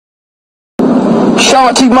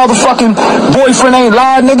Shanti motherfucking boyfriend ain't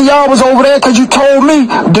lied, nigga. Y'all was over there because you told me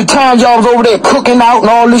the time y'all was over there cooking out and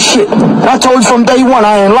all this shit. I told you from day one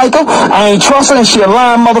I ain't like her, I ain't trust her, and she a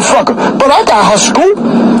lying motherfucker. But I got her scoop.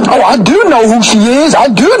 Oh, I do know who she is. I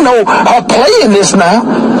do know her play in this now.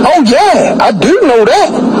 Oh yeah, I do know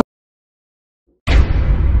that.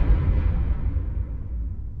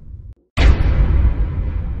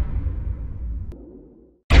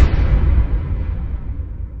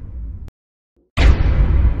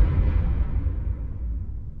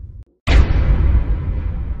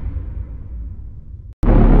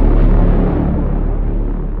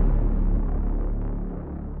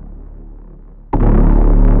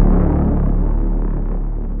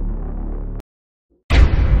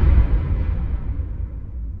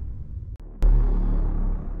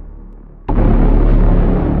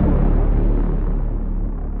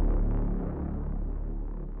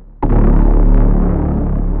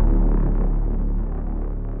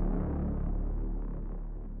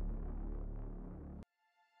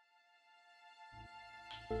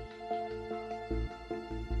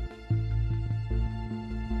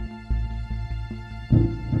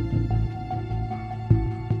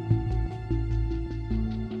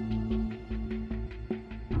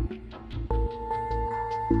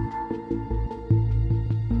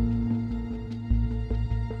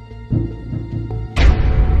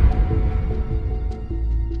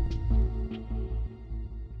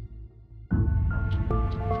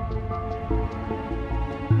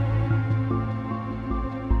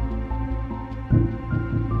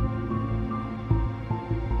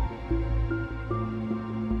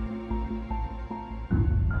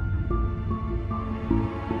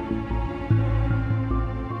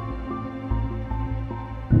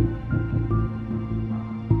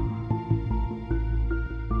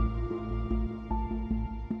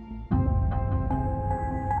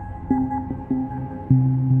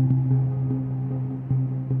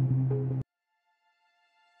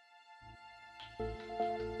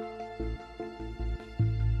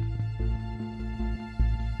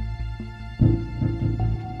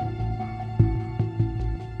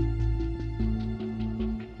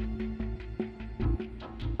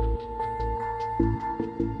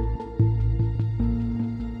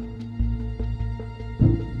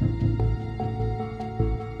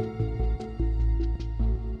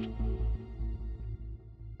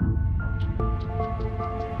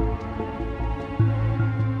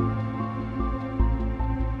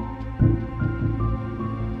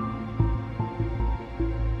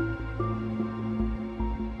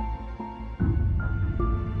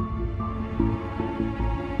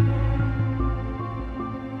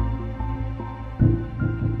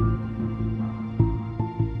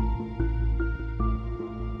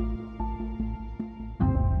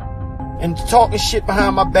 And talking shit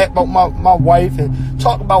behind my back about my wife, and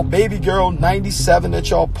talk about baby girl 97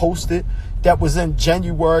 that y'all posted that was in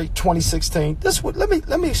January 2016. Let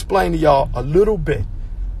me explain to y'all a little bit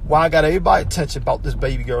why I got everybody's attention about this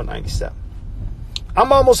baby girl 97.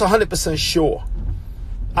 I'm almost 100% sure.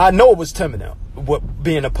 I know it was Timina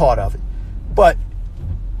being a part of it, but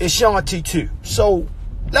it's Shanti too. So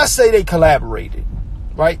let's say they collaborated,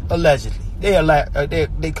 right? Allegedly,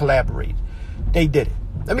 they collaborated. They did it.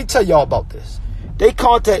 Let me tell y'all about this. They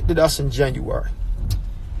contacted us in January,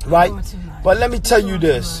 right? But let me tell you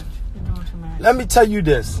this. Let me tell you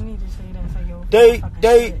this. They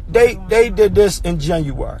did this in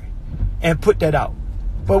January and put that out.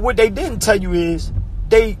 But what they didn't tell you is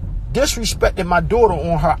they disrespected my daughter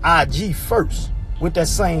on her IG first with that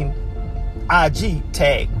same IG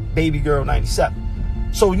tag, baby girl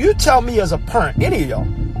 97. So you tell me as a parent, any of y'all,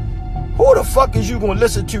 who the fuck is you going to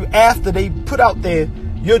listen to after they put out there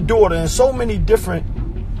your daughter in so many different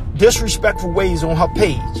disrespectful ways on her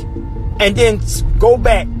page, and then go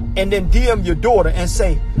back and then DM your daughter and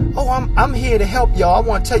say, oh, I'm here to help y'all. I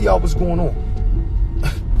want to tell y'all what's going on.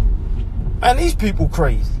 Man, these people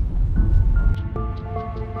crazy.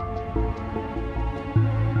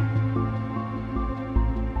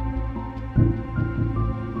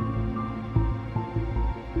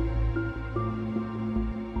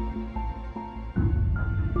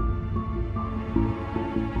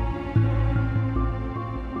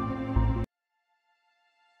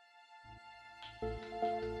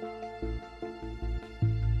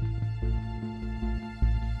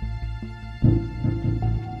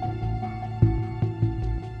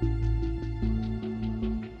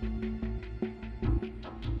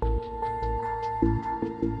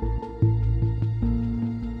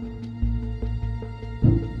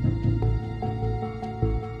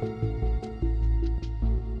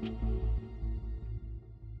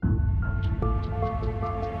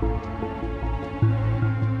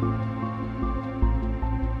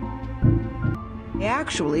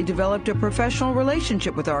 actually developed a professional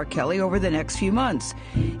relationship with R. Kelly over the next few months,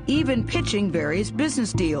 even pitching various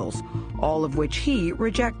business deals, all of which he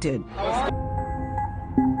rejected.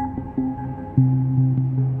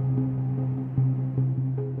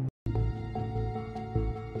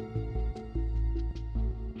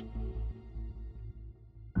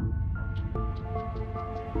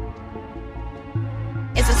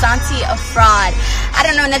 Is Asante a fraud? I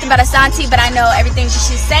don't know nothing about Asante, but I know everything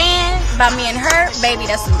she's saying about me and her. Baby,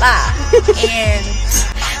 that's a lie. And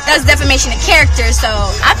that's defamation of character. So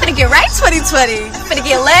I'm finna get right 2020. Finna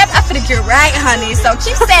get left, I'm finna get right, honey. So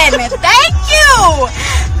keep saying it. Thank you.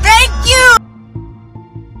 Thank you.